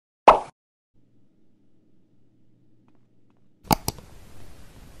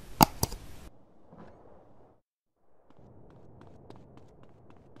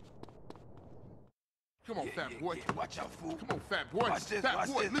Come on, fat boy. Yeah. Watch out, fool. Come on, fat boy. Watch this, fat watch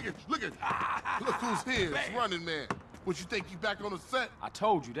boy, this. look at. Look who's here. It's Running Man. What, you think you back on the set? I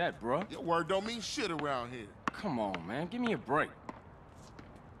told you that, bruh. Your word don't mean shit around here. Come on, man. Give me a break.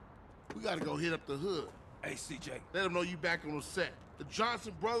 We gotta go hit up the hood. Hey, CJ. Let them know you back on the set. The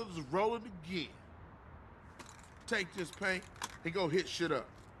Johnson brothers is rolling again. Take this paint and go hit shit up.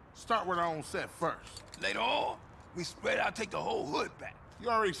 Start with our own set first. Later on, we spread out, take the whole hood back. You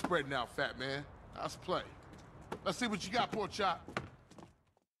already spreading out, fat man. Let's play. Let's see what you got, pork chop.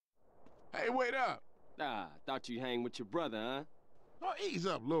 Hey, wait up. Ah, thought you hang with your brother, huh? Oh, ease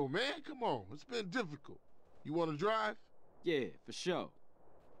up, little man. Come on, it's been difficult. You want to drive? Yeah, for sure.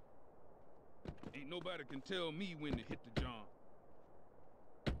 Ain't nobody can tell me when to hit the John.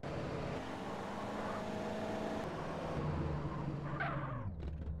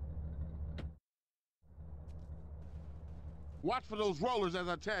 Watch for those rollers as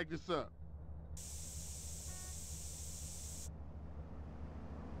I tag this up.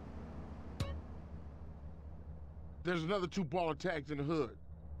 There's another 2 baller tags in the hood.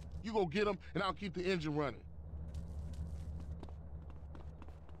 You go get them, and I'll keep the engine running.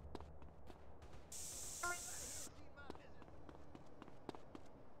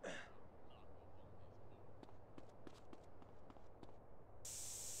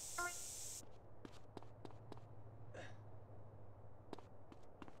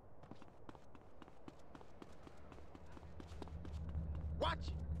 Watch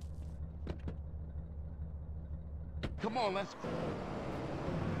it. Come on, let's go.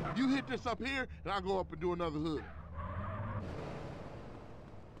 You hit this up here, and I'll go up and do another hood.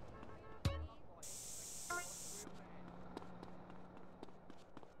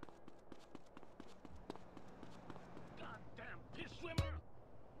 Goddamn piss swimmer!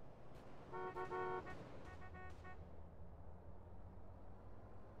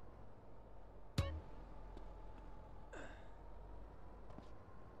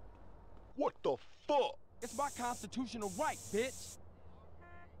 What the fuck? It's my constitutional right, bitch.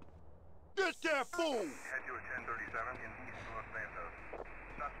 Get that fool! Head to a 1037 in East Los Santos.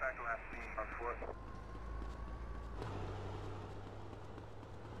 Suspect last seen on foot.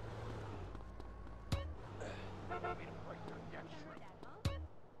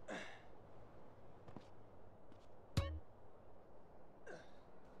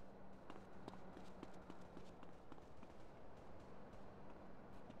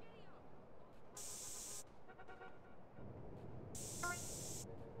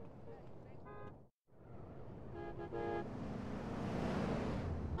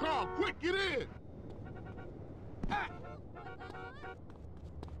 Carl, quick, get in! Ah.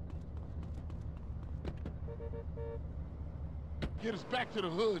 Get us back to the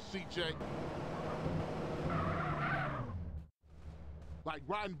hood, CJ. Like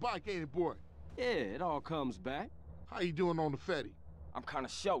riding bike, ain't it, boy? Yeah, it all comes back. How you doing on the Fetty? I'm kinda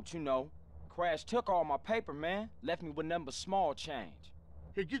short, you know. Crash took all my paper, man. Left me with nothing but small change.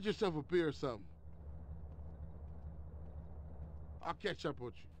 Here, get yourself a beer or something. I'll catch up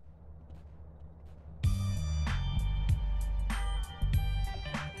with you.